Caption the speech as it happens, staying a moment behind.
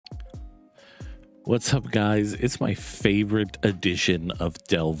What's up, guys? It's my favorite edition of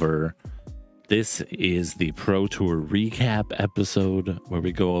Delver. This is the Pro Tour recap episode where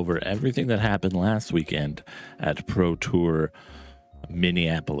we go over everything that happened last weekend at Pro Tour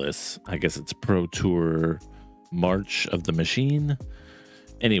Minneapolis. I guess it's Pro Tour March of the Machine.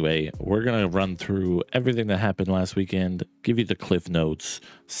 Anyway, we're going to run through everything that happened last weekend, give you the cliff notes,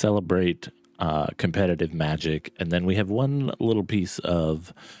 celebrate competitive Magic, and then we have one little piece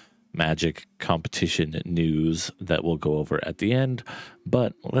of Magic competition news that we'll go over at the end.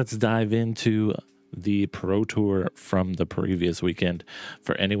 But let's dive into the Pro Tour from the previous weekend.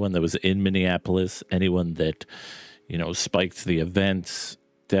 For anyone that was in Minneapolis, anyone that, spiked the events,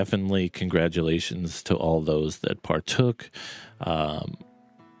 definitely congratulations to all those that partook.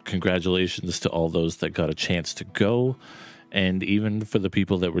 Congratulations to all those that got a chance to go. And even for the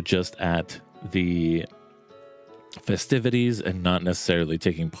people that were just at the festivities and not necessarily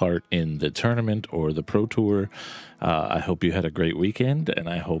taking part in the tournament or the Pro Tour, I hope you had a great weekend, and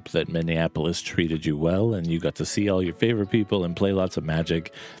I hope that Minneapolis treated you well and you got to see all your favorite people and play lots of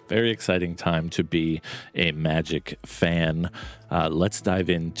Magic. Very exciting time to be a Magic fan. Let's dive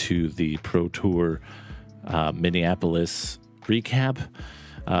into the Pro Tour Minneapolis recap.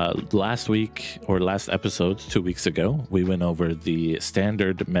 Last week, or last episode, 2 weeks ago, we went over the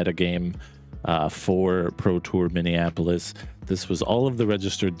standard metagame for Pro Tour Minneapolis. This was all of the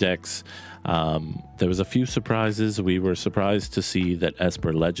registered decks. There was a few surprises. We were surprised to see that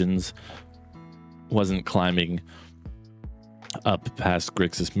Esper Legends wasn't climbing up past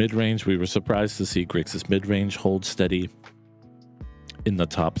Grixis midrange. We were surprised to see Grixis midrange hold steady in the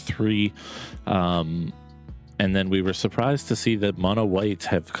top three. And then we were surprised to see that Mono White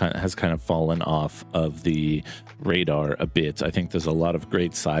has kind of fallen off of the radar a bit. I think there's a lot of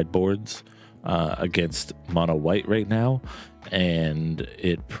great sideboards against Mono White right now, and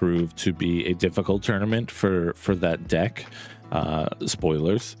it proved to be a difficult tournament for that deck.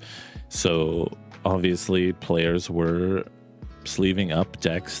 Spoilers. So obviously players were sleeving up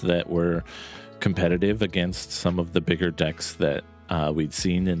decks that were competitive against some of the bigger decks that we'd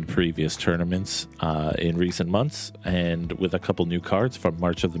seen in previous tournaments in recent months. And with a couple new cards from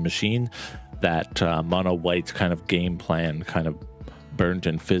March of the Machine, that Mono White kind of game plan kind of burnt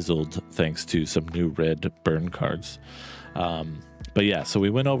and fizzled thanks to some new red burn cards. But yeah, so we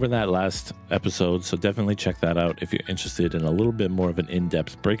went over that last episode, so definitely check that out if you're interested in a little bit more of an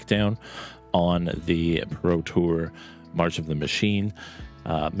in-depth breakdown on the Pro Tour March of the Machine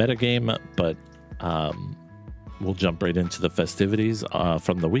metagame. But we'll jump right into the festivities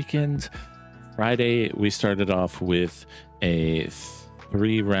from the weekend. Friday, we started off with a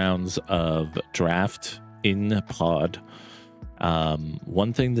 3 rounds of draft in pod.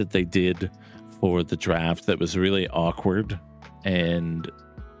 One thing that they did for the draft that was really awkward and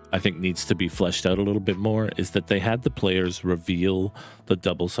I think needs to be fleshed out a little bit more is that they had the players reveal the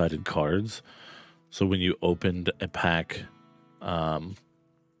double-sided cards. So when you opened a pack of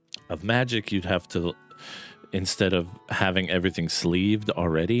Magic, you'd have to, instead of having everything sleeved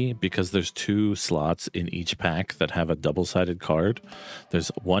already, because there's 2 slots in each pack that have a double-sided card. There's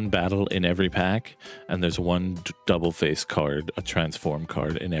 1 battle in every pack, and there's 1 double-face card, a transform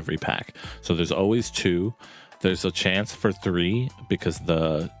card in every pack. So there's always 2. There's a chance for 3 because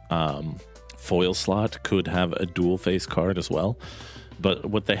the foil slot could have a dual-face card as well. But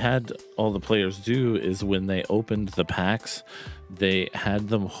what they had all the players do is when they opened the packs, they had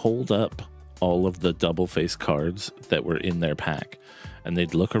them hold up all of the double face cards that were in their pack, and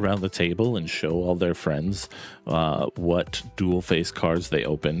they'd look around the table and show all their friends what dual face cards they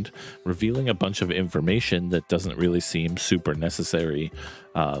opened, revealing a bunch of information that doesn't really seem super necessary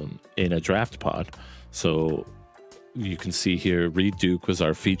in a draft pod. So you can see here, Reed Duke was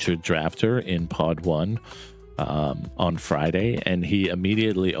our featured drafter in pod 1 on Friday, and he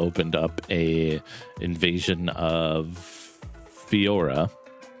immediately opened up a invasion of Fiora.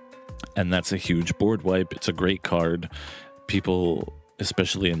 And that's a huge board wipe. It's a great card. People,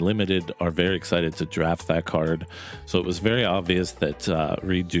 especially in Limited, are very excited to draft that card. So it was very obvious that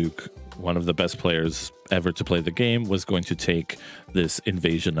Reed Duke, one of the best players ever to play the game, was going to take this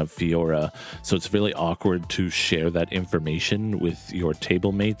invasion of Fiora. So it's really awkward to share that information with your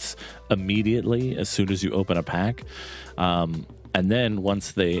table mates immediately as soon as you open a pack. And then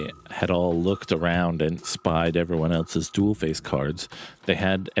once they had all looked around and spied everyone else's dual face cards, they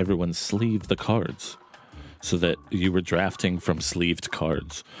had everyone sleeve the cards so that you were drafting from sleeved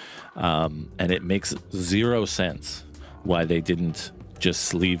cards. And it makes 0 sense why they didn't just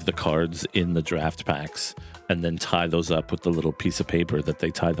sleeve the cards in the draft packs and then tie those up with the little piece of paper that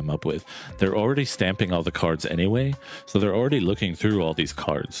they tie them up with. They're already stamping all the cards anyway, so they're already looking through all these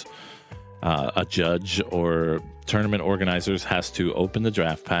cards. a judge or tournament organizers has to open the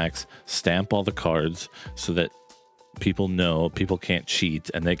draft packs, stamp all the cards so that people know people can't cheat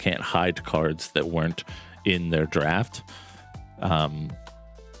and they can't hide cards that weren't in their draft.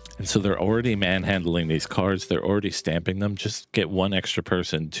 And so they're already manhandling these cards. They're already stamping them. Just get one extra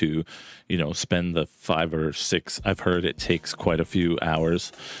person to, spend the 5 or 6. I've heard it takes quite a few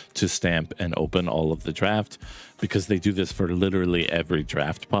hours to stamp and open all of the draft, because they do this for literally every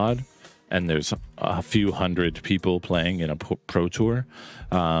draft pod. And there's a few hundred people playing in a pro tour.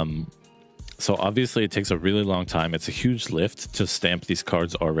 So obviously it takes a really long time. It's a huge lift to stamp these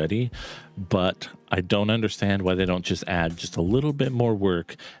cards already, but I don't understand why they don't just add just a little bit more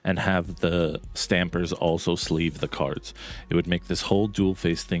work and have the stampers also sleeve the cards. It would make this whole dual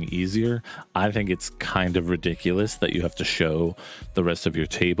face thing easier. I think it's kind of ridiculous that you have to show the rest of your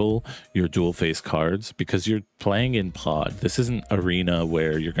table your dual face cards, because you're playing in pod. This isn't arena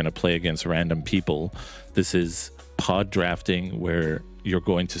where you're going to play against random people. This is pod drafting where you're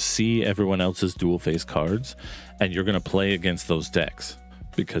going to see everyone else's dual face cards and you're going to play against those decks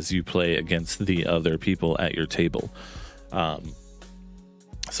because you play against the other people at your table. So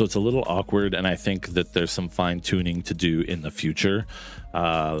it's a little awkward, and I think that there's some fine tuning to do in the future.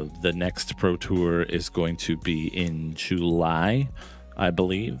 The next Pro Tour is going to be in July, I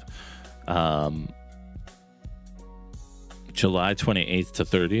believe. July 28th to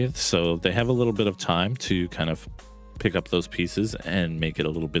 30th. So they have a little bit of time to kind of pick up those pieces and make it a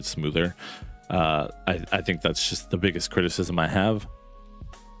little bit smoother. I think that's just the biggest criticism I have.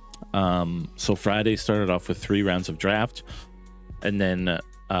 So Friday started off with 3 rounds of draft, and then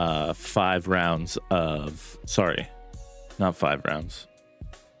 5 rounds of, sorry, not 5 rounds.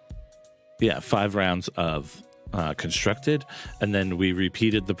 Yeah, 5 rounds of constructed, and then we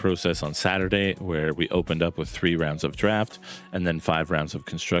repeated the process on Saturday where we opened up with 3 rounds of draft and then 5 rounds of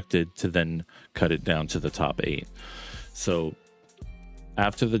constructed to then cut it down to the top 8. So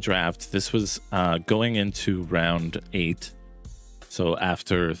after the draft, this was going into round 8. So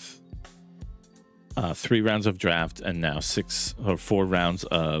after 3 rounds of draft and now 4 rounds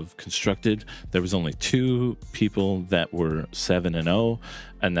of constructed, there was only 2 people that were 7-0,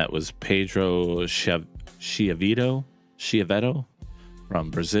 and that was Pedro Chiavedo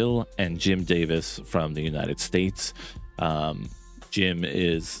from Brazil and Jim Davis from the United States. Jim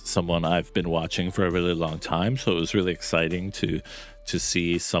is someone I've been watching for a really long time, so it was really exciting to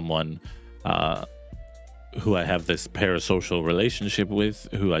see someone who I have this parasocial relationship with,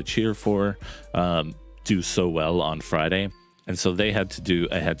 who I cheer for, do so well on Friday. And so they had to do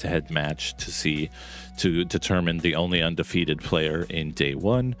a head-to-head match to determine the only undefeated player in day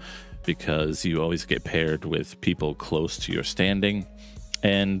 1, because you always get paired with people close to your standing.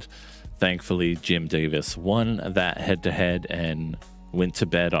 And thankfully, Jim Davis won that head-to-head and went to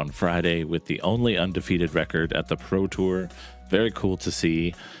bed on Friday with the only undefeated record at the Pro Tour. Very cool to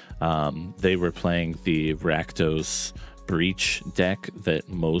see. They were playing the Rakdos Breach deck that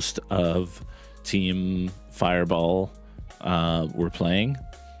most of Team Fireball were playing.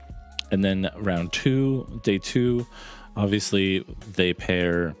 And then round 2, day 2, obviously they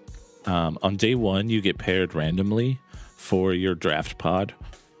pair. On day 1, you get paired randomly for your draft pod.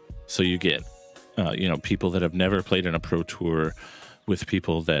 So you get, people that have never played in a Pro Tour with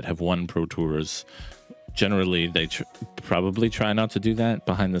people that have won Pro Tours. Generally, they probably try not to do that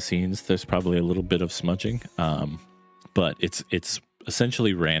behind the scenes. There's probably a little bit of smudging, but it's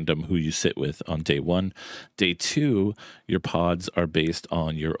essentially random who you sit with on day 1. Day 2, your pods are based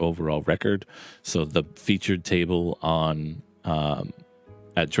on your overall record. So the featured table on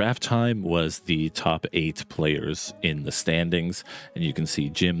at draft time was the top 8 players in the standings, and you can see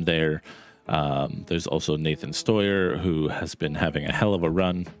Jim there. There's also Nathan Stoyer, who has been having a hell of a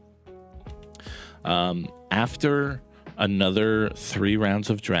run. After another 3 rounds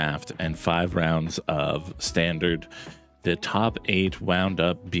of draft and 5 rounds of standard, the top 8 wound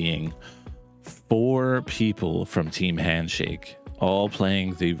up being 4 people from Team Handshake, all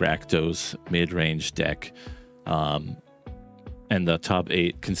playing the Rakdos mid-range deck. And the top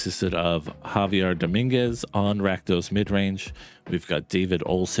 8 consisted of Javier Dominguez on Rakdos midrange. We've got David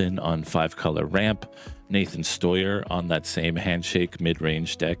Olson on 5-color ramp, Nathan Stoyer on that same Handshake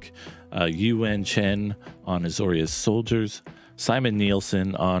midrange deck, Yuan Chen on Azoria's Soldiers, Simon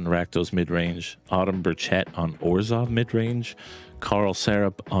Nielsen on Rakdos midrange, Autumn Burchett on Orzhov midrange, Carl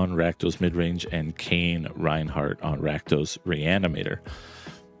Sarup on Rakdos midrange, and Kane Reinhardt on Rakdos Reanimator.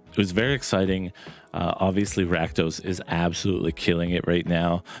 It was very exciting. Obviously, Rakdos is absolutely killing it right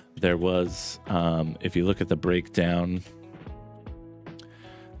now. There was, if you look at the breakdown,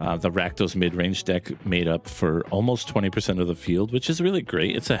 The Rakdos mid-range deck made up for almost 20% of the field, which is really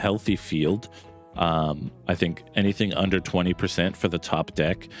great. It's a healthy field. I think anything under 20% for the top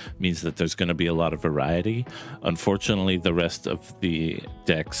deck means that there's going to be a lot of variety. Unfortunately, the rest of the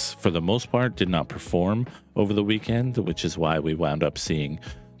decks, for the most part, did not perform over the weekend, which is why we wound up seeing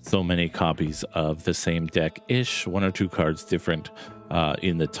so many copies of the same deck-ish, 1 or 2 cards different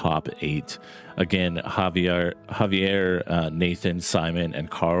in the top 8. Again, Javier, Nathan, Simon, and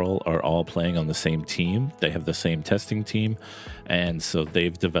Carl are all playing on the same team. They have the same testing team, and so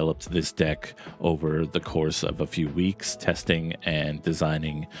they've developed this deck over the course of a few weeks, testing and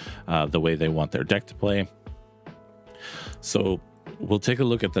designing the way they want their deck to play. So we'll take a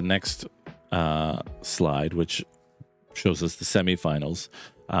look at the next slide, which shows us the semifinals.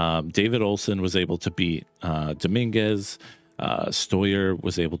 David Olson was able to beat Dominguez. Stoyer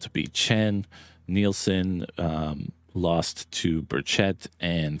was able to beat Chen. Nielsen lost to Burchett,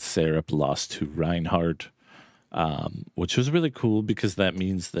 and Serup lost to Reinhardt, which was really cool because that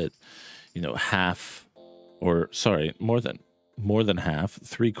means that, more than half,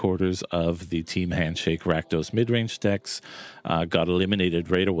 3/4 of the Team Handshake Rakdos mid-range decks got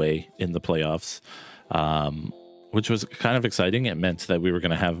eliminated right away in the playoffs, which was kind of exciting. It meant that we were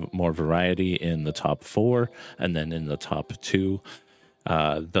going to have more variety in the top 4 and then in the top 2.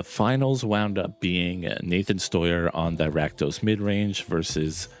 The finals wound up being Nathan Stoyer on the Rakdos mid-range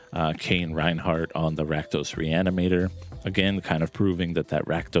versus Kane Reinhardt on the Rakdos Reanimator. Again, kind of proving that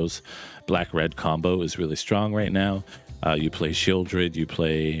Rakdos black-red combo is really strong right now. You play Shieldred, you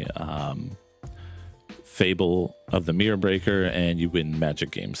play Fable of the Mirror Breaker, and you win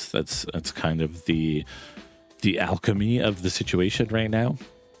Magic games. That's kind of the alchemy of the situation right now.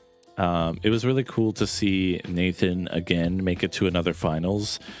 It was really cool to see Nathan again make it to another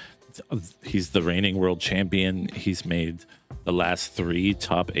finals. He's the reigning world champion. He's made the last 3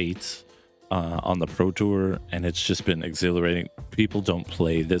 top 8s on the Pro Tour, and it's just been exhilarating. People don't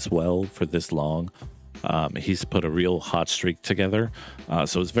play this well for this long. He's put a real hot streak together.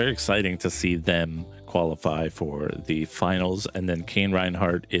 So it's very exciting to see them qualify for the finals. And then Kane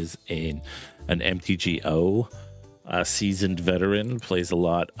Reinhardt is an MTGO, a seasoned veteran, plays a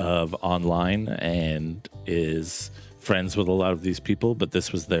lot of online and is friends with a lot of these people, but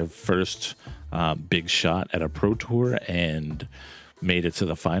this was their first big shot at a Pro Tour and made it to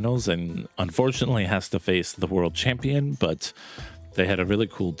the finals, and unfortunately has to face the world champion, but they had a really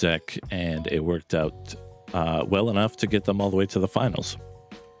cool deck and it worked out well enough to get them all the way to the finals.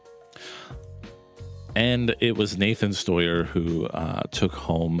 And it was Nathan Stoyer who took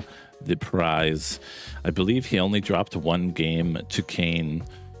home the prize. I believe he only dropped 1 game to Kane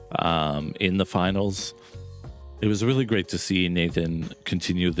in the finals. It was really great to see Nathan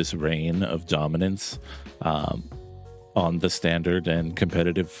continue this reign of dominance on the standard and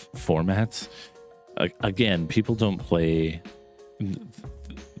competitive formats. Again, people don't play.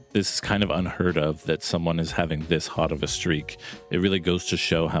 This is kind of unheard of that someone is having this hot of a streak. It really goes to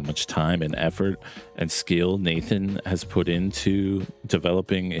show how much time and effort and skill Nathan has put into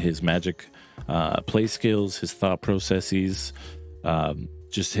developing his Magic play skills, his thought processes,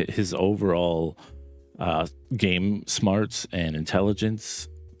 just his overall game smarts and intelligence.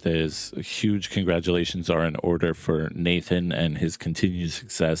 There's huge congratulations are in order for Nathan and his continued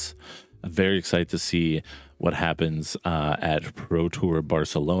success. I'm very excited to see what happens at Pro Tour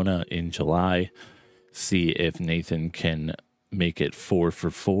Barcelona in July. See if Nathan can make it 4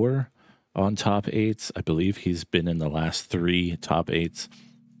 for 4 on top 8s. I believe he's been in the last 3 top 8s.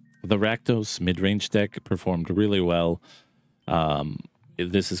 The Rakdos mid-range deck performed really well.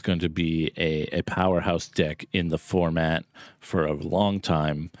 This is going to be a powerhouse deck in the format for a long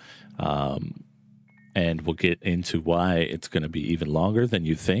time. And we'll get into why it's going to be even longer than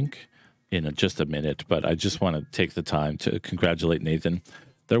you think in just a minute, but I just want to take the time to congratulate Nathan.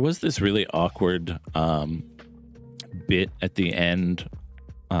 There was this really awkward bit at the end.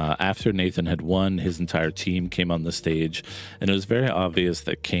 After Nathan had won, his entire team came on the stage, and it was very obvious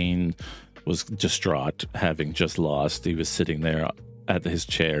that Kane was distraught, having just lost. He was sitting there at his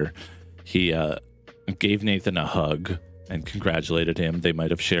chair. He gave Nathan a hug and congratulated him. They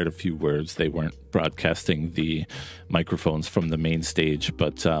might have shared a few words. They weren't broadcasting the microphones from the main stage,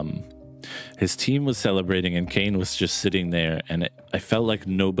 but his team was celebrating and Kane was just sitting there, and I felt like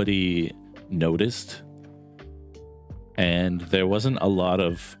nobody noticed, and there wasn't a lot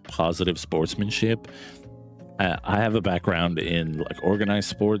of positive sportsmanship. I have a background in like organized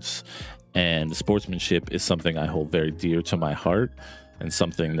sports, and sportsmanship is something I hold very dear to my heart and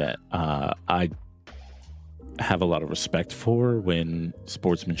something that I have a lot of respect for when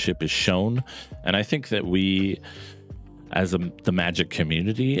sportsmanship is shown. And I think that we as the Magic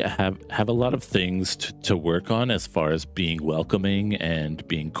community have a lot of things to work on as far as being welcoming and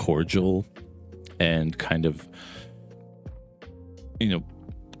being cordial and kind of,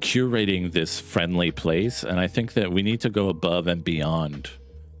 curating this friendly place. And I think that we need to go above and beyond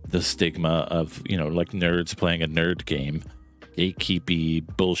the stigma of, like nerds playing a nerd game, gatekeepy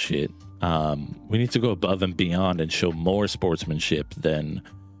bullshit. We need to go above and beyond and show more sportsmanship than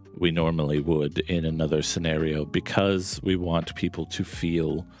we normally would in another scenario, because we want people to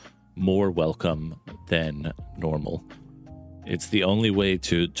feel more welcome than normal. It's the only way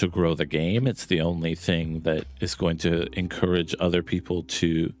to grow the game. It's the only thing that is going to encourage other people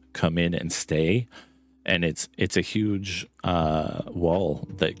to come in and stay. And it's a huge wall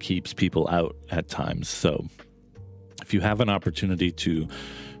that keeps people out at times. So if you have an opportunity to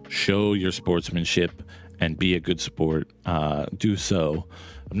show your sportsmanship and be a good sport, do so.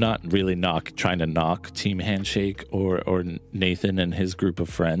 I'm not really trying to knock Team Handshake or Nathan and his group of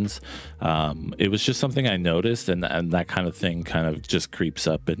friends. It was just something I noticed, and that kind of thing kind of just creeps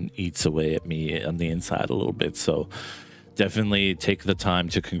up and eats away at me on the inside a little bit. So definitely take the time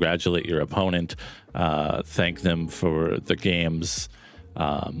to congratulate your opponent, thank them for the games.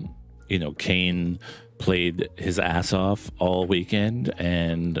 Kane played his ass off all weekend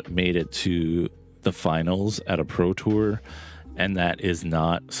and made it to the finals at a pro tour. And that is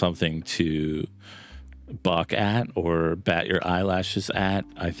not something to balk at or bat your eyelashes at.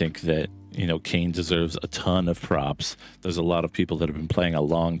 I think that, Kane deserves a ton of props. There's a lot of people that have been playing a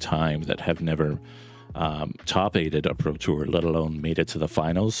long time that have never top aided a pro tour, let alone made it to the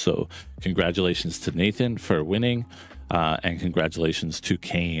finals. So congratulations to Nathan for winning, and congratulations to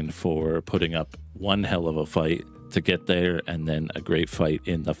Kane for putting up one hell of a fight to get there, and then a great fight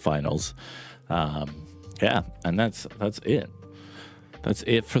in the finals. And that's it. That's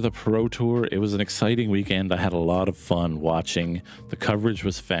it for the Pro Tour. It was an exciting weekend. I had a lot of fun watching. The coverage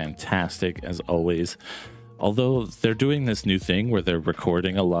was fantastic, as always. Although they're doing this new thing where they're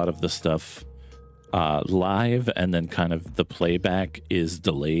recording a lot of the stuff live, and then kind of the playback is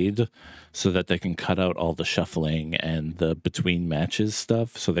delayed so that they can cut out all the shuffling and the between matches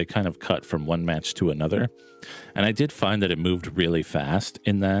stuff. So they kind of cut from one match to another. And I did find that it moved really fast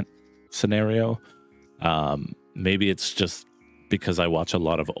in that scenario. Maybe it's just because I watch a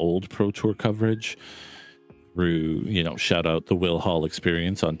lot of old Pro Tour coverage through, shout out the Will Hall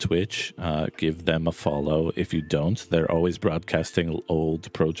Experience on Twitch. Give them a follow if you don't. They're always broadcasting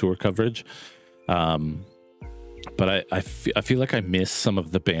old Pro Tour coverage. But I feel like I miss some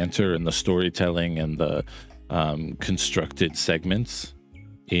of the banter and the storytelling and the constructed segments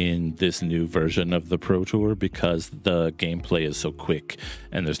in this new version of the Pro Tour, because the gameplay is so quick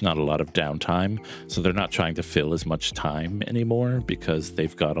and there's not a lot of downtime. So they're not trying to fill as much time anymore, because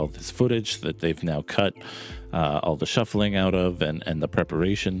they've got all this footage that they've now cut all the shuffling out of and the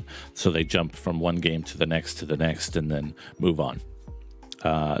preparation. So they jump from one game to the next and then move on.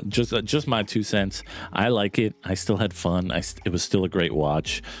 Just my 2 cents. I like it. I still had fun. It was still a great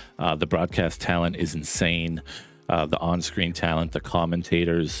watch. The broadcast talent is insane. The on-screen talent, the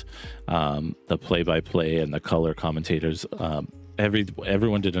commentators, the play-by-play and the color commentators,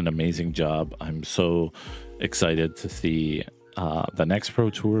 everyone did an amazing job. I'm so excited to see the next Pro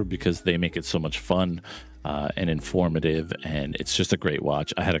Tour, because they make it so much fun and informative, and it's just a great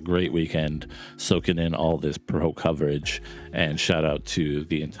watch. I had a great weekend soaking in all this pro coverage, and shout out to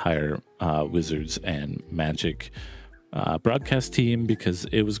the entire Wizards and Magic broadcast team, because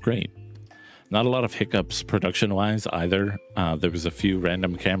it was great. Not a lot of hiccups production-wise either. There was a few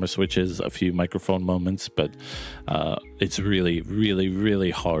random camera switches, a few microphone moments, but it's really, really,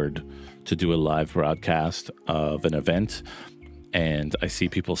 really hard to do a live broadcast of an event. And I see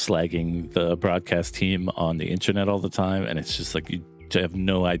people slagging the broadcast team on the internet all the time, and it's just like you have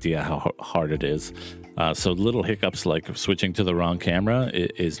no idea how hard it is. So little hiccups like switching to the wrong camera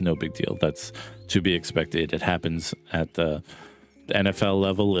is no big deal. That's to be expected. It happens at the NFL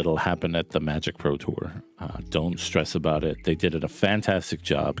level. It'll happen at the Magic Pro Tour. Don't stress about it. They did a fantastic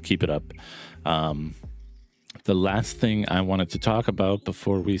job. Keep it up. The last thing I wanted to talk about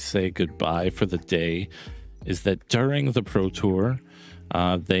before we say goodbye for the day is that during the Pro Tour,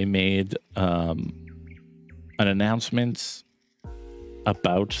 they made an announcement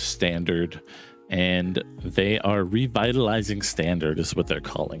about Standard, and they are revitalizing Standard is what they're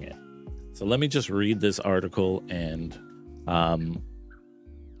calling it. So let me just read this article, and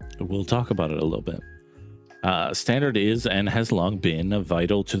we'll talk about it a little bit. Standard is and has long been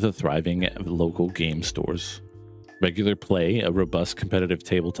vital to the thriving local game stores. Regular play, a robust competitive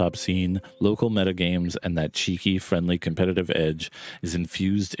tabletop scene, local metagames, and that cheeky, friendly competitive edge is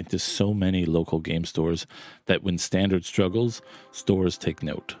infused into so many local game stores that when Standard struggles, stores take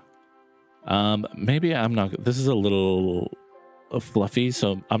note. Maybe I'm not... This is a little fluffy,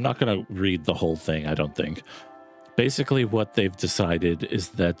 so I'm not going to read the whole thing, I don't think. Basically, what they've decided is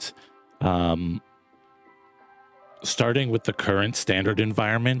that... starting with the current Standard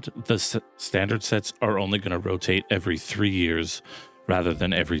environment, the Standard sets are only going to rotate every 3 years rather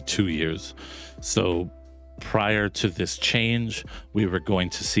than every 2 years. So prior to this change, we were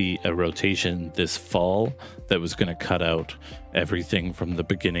going to see a rotation this fall that was going to cut out everything from the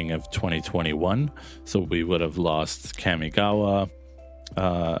beginning of 2021. So we would have lost Kamigawa.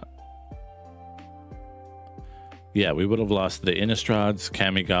 We would have lost the Innistrades,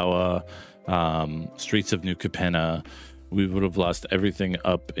 Kamigawa, Streets of New Capenna. We would have lost everything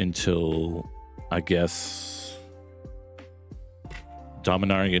up until, I guess,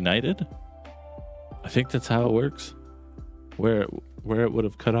 Dominar United. I think that's how it works, where it would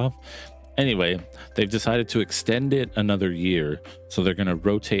have cut off. Anyway, they've decided to extend it another year, so they're going to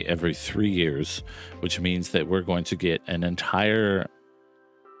rotate every 3 years, which means that we're going to get an entire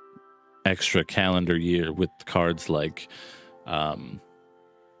extra calendar year with cards like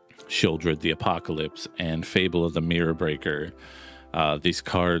Shieldred the Apocalypse and Fable of the Mirror Breaker. These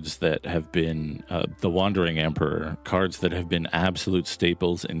cards that have been the Wandering Emperor, cards that have been absolute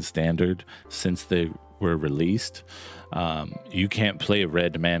staples in Standard since they were released. You can't play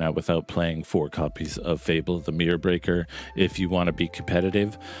red mana without playing 4 copies of Fable of the Mirror Breaker if you want to be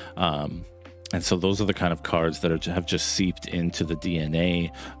competitive. And so those are the kind of cards that have just seeped into the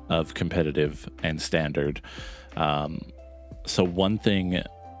DNA of competitive and Standard. So one thing,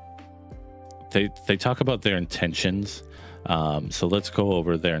 they talk about their intentions. So let's go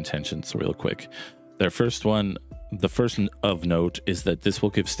over their intentions real quick. The first of note is that this will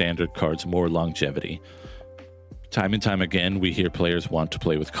give Standard cards more longevity. Time and time again, we hear players want to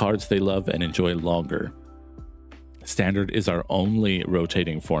play with cards they love and enjoy longer. Standard is our only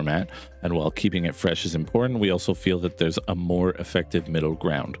rotating format, and while keeping it fresh is important, we also feel that there's a more effective middle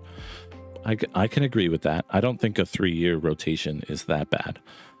ground. I can agree with that. I don't think a 3-year rotation is that bad.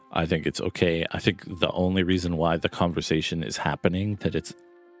 I think it's okay. I think the only reason why the conversation is happening that it's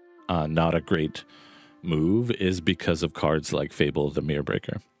not a great move is because of cards like Fable of the Mirror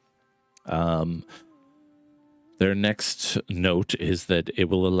Breaker. Their next note is that it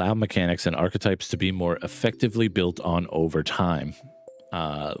will allow mechanics and archetypes to be more effectively built on over time.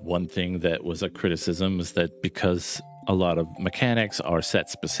 One thing that was a criticism is that because a lot of mechanics are set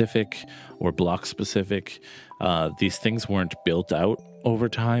specific or block specific, these things weren't built out over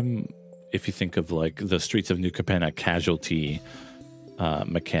time. If you think of like the Streets of New Capenna casualty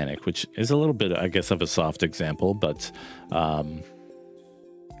mechanic, which is a little bit, I guess, of a soft example, but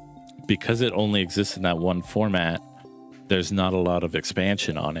because it only exists in that one format, there's not a lot of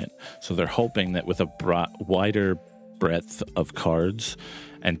expansion on it. So they're hoping that with a wider breadth of cards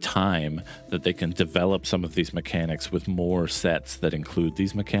and time that they can develop some of these mechanics with more sets that include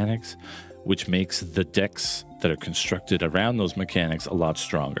these mechanics, which makes the decks that are constructed around those mechanics a lot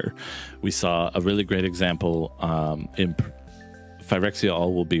stronger. We saw a really great example in Phyrexia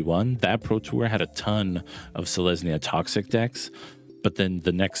All Will Be One. That Pro Tour had a ton of Selesnya Toxic decks, but then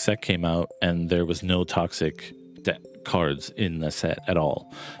the next set came out and there was no Toxic cards in the set at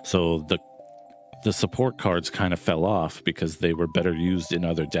all. So the support cards kind of fell off because they were better used in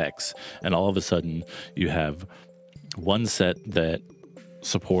other decks. And all of a sudden you have one set that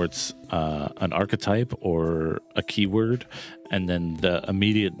supports an archetype or a keyword, and then the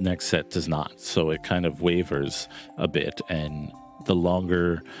immediate next set does not. So it kind of wavers a bit, and the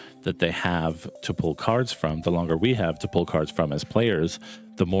longer that they have to pull cards from, the longer we have to pull cards from as players,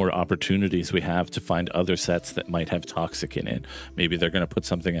 the more opportunities we have to find other sets that might have Toxic in it. Maybe they're going to put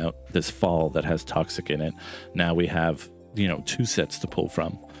something out this fall that has Toxic in it. Now we have, 2 sets to pull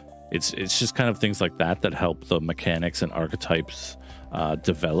from. It's just kind of things like that that help the mechanics and archetypes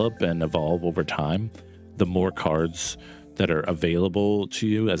develop and evolve over time. The more cards that are available to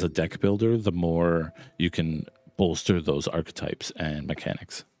you as a deck builder, the more you can bolster those archetypes and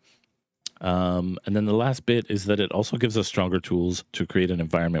mechanics. And then the last bit is that it also gives us stronger tools to create an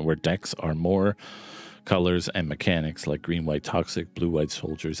environment where decks are more colors and mechanics like green, white, toxic, blue, white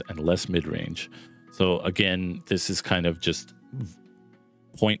soldiers, and less mid-range. So again, this is kind of just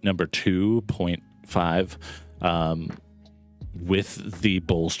point number 2.5. with the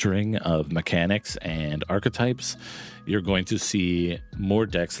bolstering of mechanics and archetypes, you're going to see more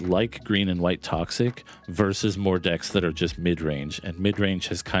decks like green and white toxic versus more decks that are just mid-range. And mid-range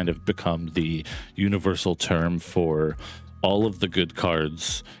has kind of become the universal term for all of the good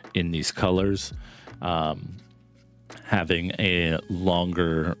cards in these colors. Having a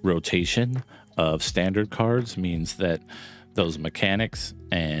longer rotation of standard cards means that those mechanics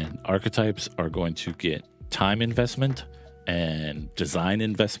and archetypes are going to get time investment and design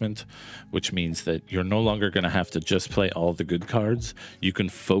investment, which means that you're no longer going to have to just play all the good cards. You can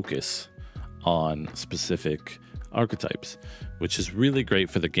focus on specific archetypes, which is really great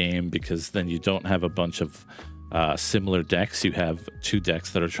for the game, because then you don't have a bunch of similar decks. You have two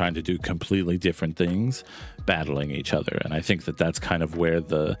decks that are trying to do completely different things battling each other. And I think that that's kind of where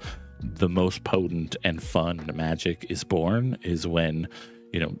the most potent and fun Magic is born, is when,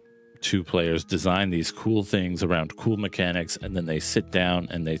 you know, two players design these cool things around cool mechanics, and then they sit down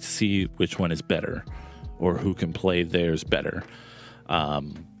and they see which one is better or who can play theirs better.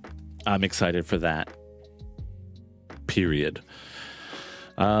 I'm excited for that, period.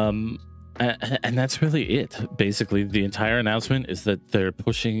 And that's really it. Basically, the entire announcement is that they're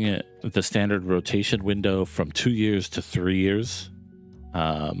pushing the standard rotation window from 2 years to 3 years.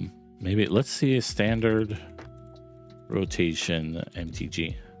 Maybe let's see a standard rotation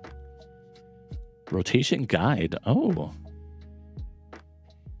MTG. Rotation guide. Oh.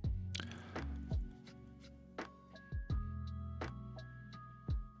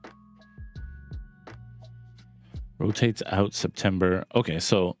 Rotates out September. Okay,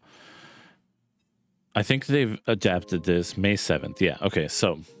 so I think they've adapted this May 7th. Yeah, okay,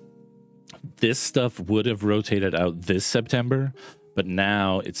 so this stuff would have rotated out this September, but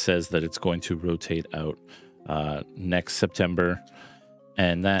now it says that it's going to rotate out next September.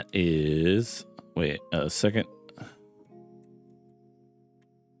 And that is... Wait a second.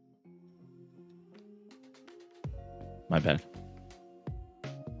 My bad.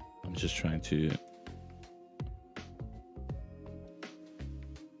 I'm just trying to...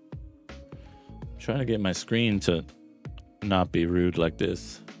 trying to get my screen to not be rude like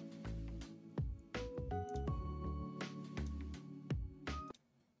this.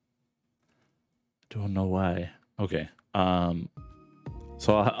 Don't know why. Okay.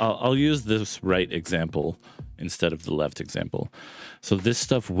 So I'll use this right example instead of the left example. So this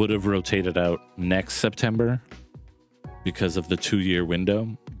stuff would have rotated out next September because of the 2-year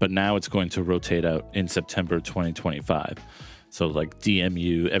window, but now it's going to rotate out in September 2025. So like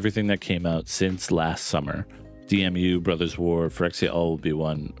DMU, everything that came out since last summer, DMU, Brothers War, Phyrexia All Will Be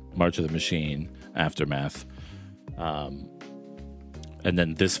One, March of the Machine, Aftermath. And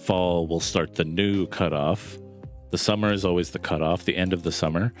then this fall we'll start the new cutoff. The summer is always the cutoff, the end of the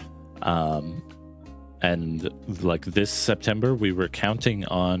summer. And like this September, we were counting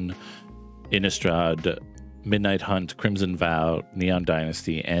on Innistrad, Midnight Hunt, Crimson Vow, Neon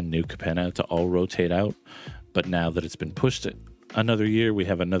Dynasty, and New Capenna to all rotate out. But now that it's been pushed another year, we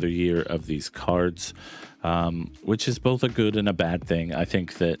have another year of these cards, which is both a good and a bad thing. I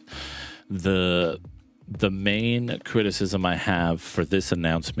think that the main criticism I have for this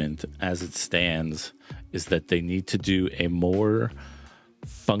announcement as it stands is that they need to do a more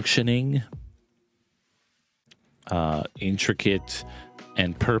functioning, intricate,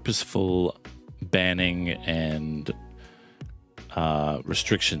 and purposeful banning and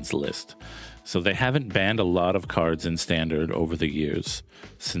restrictions list. So they haven't banned a lot of cards in Standard over the years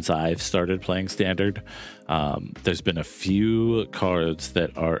since I've started playing Standard. There's been a few cards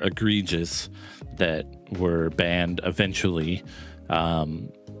that are egregious that were banned eventually. And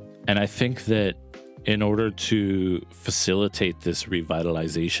I think that in order to facilitate this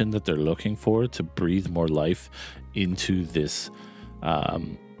revitalization that they're looking for, to breathe more life into this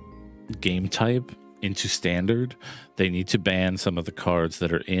game type, into Standard, they need to ban some of the cards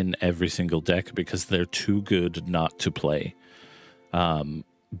that are in every single deck because they're too good not to play.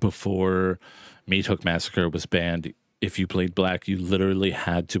 Before Meat Hook Massacre was banned, if you played black, you literally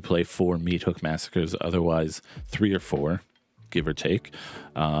had to play 4 Meat Hook Massacres, otherwise 3 or 4, give or take.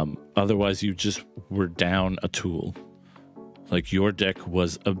 Otherwise, you just were down a tool. Like, your deck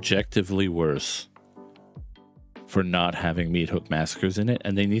was objectively worse for not having Meat Hook Massacres in it,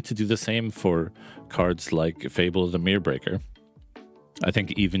 and they need to do the same for cards like Fable of the Mirror. I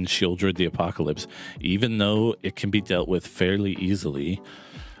think even Shieldred the Apocalypse, even though it can be dealt with fairly easily,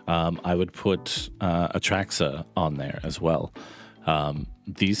 I would put Atraxa on there as well.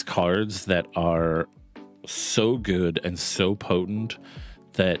 These cards that are so good and so potent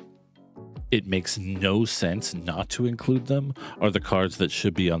that it makes no sense not to include them are the cards that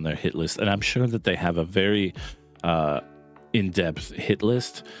should be on their hit list. And I'm sure that they have a very in-depth hit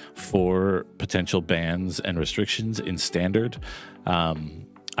list for potential bans and restrictions in standard.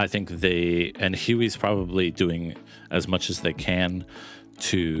 I think and Huey's probably doing as much as they can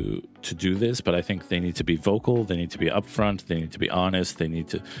to do this, but I think they need to be vocal, they need to be upfront, they need to be honest, they need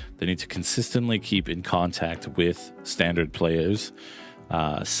to consistently keep in contact with standard players,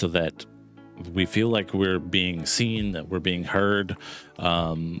 so that we feel like we're being seen, that we're being heard.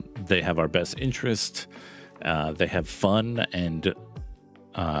 They have our best interest. They have fun and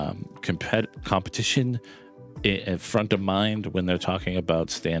competition in front of mind when they're talking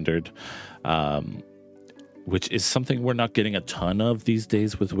about standard, which is something we're not getting a ton of these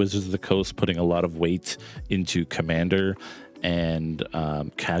days with Wizards of the Coast putting a lot of weight into Commander and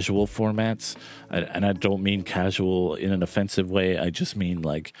casual formats. And I don't mean casual in an offensive way. I just mean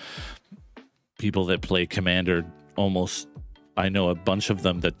like people that play Commander I know a bunch of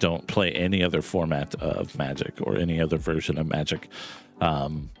them that don't play any other format of Magic or any other version of Magic.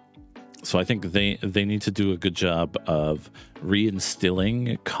 So I think they need to do a good job of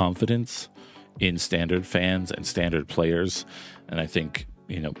reinstilling confidence in standard fans and standard players. And I think,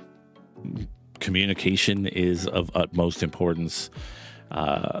 communication is of utmost importance.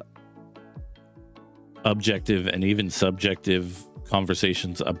 Objective and even subjective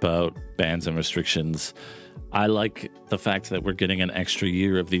conversations about bans and restrictions. I like the fact that we're getting an extra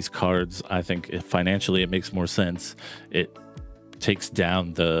year of these cards. I think financially it makes more sense. It takes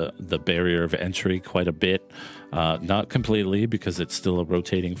down the barrier of entry quite a bit. Not completely, because it's still a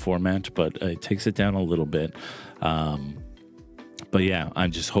rotating format, but it takes it down a little bit. But yeah, I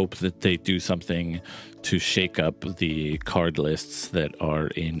just hope that they do something to shake up the card lists that are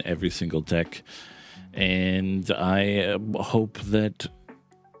in every single deck. And I hope that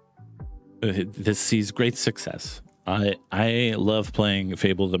this sees great success. I love playing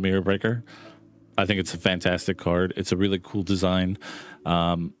Fable the Mirror Breaker. I think it's a fantastic card. It's a really cool design,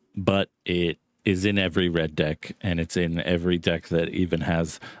 but it is in every red deck, and it's in every deck that even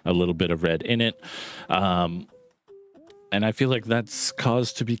has a little bit of red in it. And I feel like that's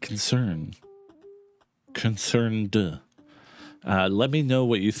cause to be concerned. Let me know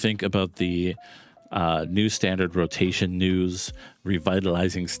what you think about the new standard rotation news,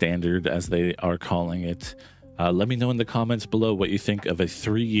 revitalizing standard as they are calling it. Let me know in the comments below what you think of a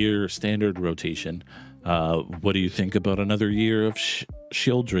 3-year standard rotation. What do you think about another year of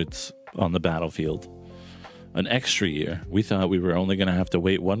Shieldreds on the battlefield? An extra year. We thought we were only going to have to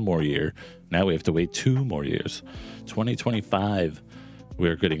wait 1 more year. Now we have to wait 2 more years. 2025,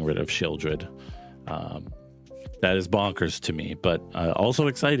 we're getting rid of Shieldred. That is bonkers to me, but also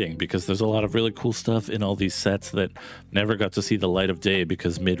exciting because there's a lot of really cool stuff in all these sets that never got to see the light of day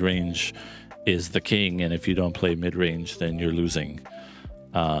because mid-range is the king, and if you don't play mid-range, then you're losing.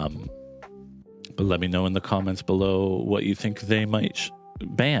 But let me know in the comments below what you think they might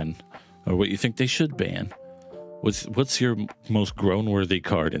ban, or what you think they should ban. What's your most groan-worthy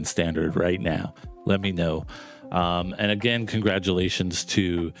card in Standard right now? Let me know. And again, congratulations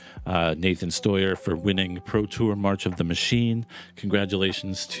to Nathan Stoyer for winning Pro Tour March of the Machine.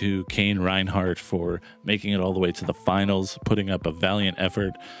 Congratulations to Kane Reinhardt for making it all the way to the finals, putting up a valiant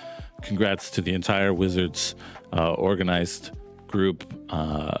effort. Congrats to the entire Wizards organized group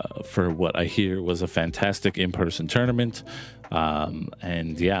for what I hear was a fantastic in-person tournament.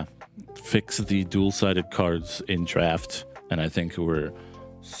 And yeah, fix the dual-sided cards in draft, and I think we're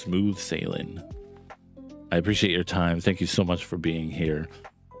smooth sailing. I appreciate your time. Thank you so much for being here.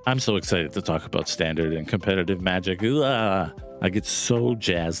 I'm so excited to talk about Standard and competitive Magic. I get so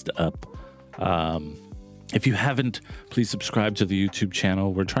jazzed up. If you haven't, please subscribe to the YouTube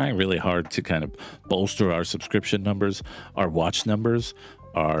channel. We're trying really hard to kind of bolster our subscription numbers, our watch numbers,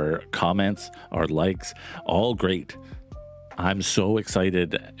 our comments, our likes, all great. I'm so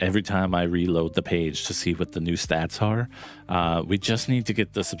excited every time I reload the page to see what the new stats are. We just need to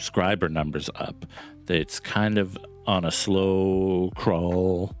get the subscriber numbers up. It's kind of on a slow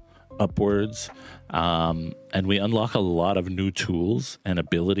crawl upwards. And we unlock a lot of new tools and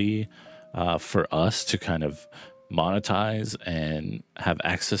ability for us to kind of monetize and have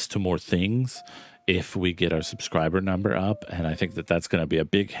access to more things if we get our subscriber number up. And I think that that's going to be a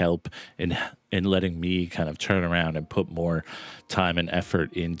big help in letting me kind of turn around and put more time and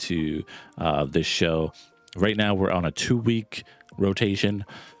effort into this show. Right now we're on a 2-week rotation,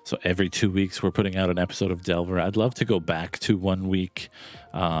 so every 2 weeks we're putting out an episode of Delver. I'd love to go back to 1 week,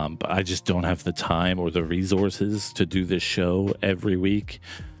 but I just don't have the time or the resources to do this show every week.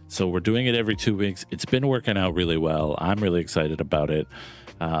 So we're doing it every 2 weeks. It's been working out really well. I'm really excited about it.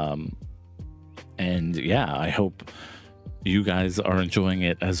 And yeah, I hope you guys are enjoying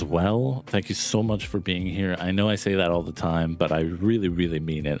it as well. Thank you so much for being here. I know I say that all the time, but I really, really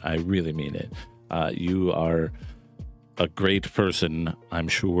mean it. I really mean it. You are a great person, I'm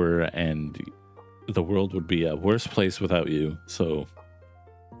sure, and the world would be a worse place without you. So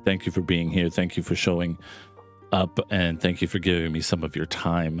thank you for being here. Thank you for showing up, and thank you for giving me some of your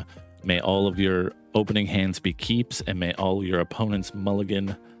time. May all of your opening hands be keeps, and may all your opponents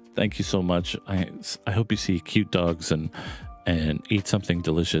mulligan. Thank you so much. I hope you see cute dogs and eat something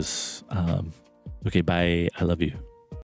delicious. Okay, bye. I love you.